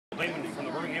Lehman from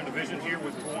the Birmingham Division here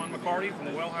with Tawan McCarty from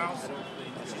the WellHouse.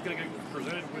 She's going to get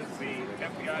presented with the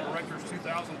FBI Director's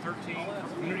 2013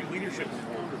 Community Leadership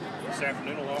Award this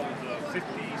afternoon, along with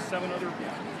 57 other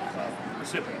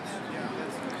recipients.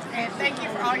 And thank you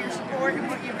for all your support and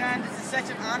what you've done. This is such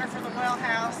an honor for the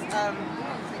WellHouse.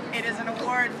 It is an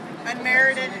award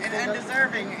unmerited and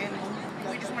undeserving, and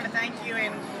we just want to thank you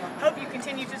and hope you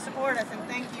continue to support us. And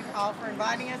thank you all for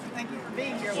inviting us, and thank you for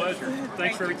being here. Pleasure.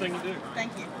 Thanks for everything you do.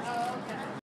 Thank you.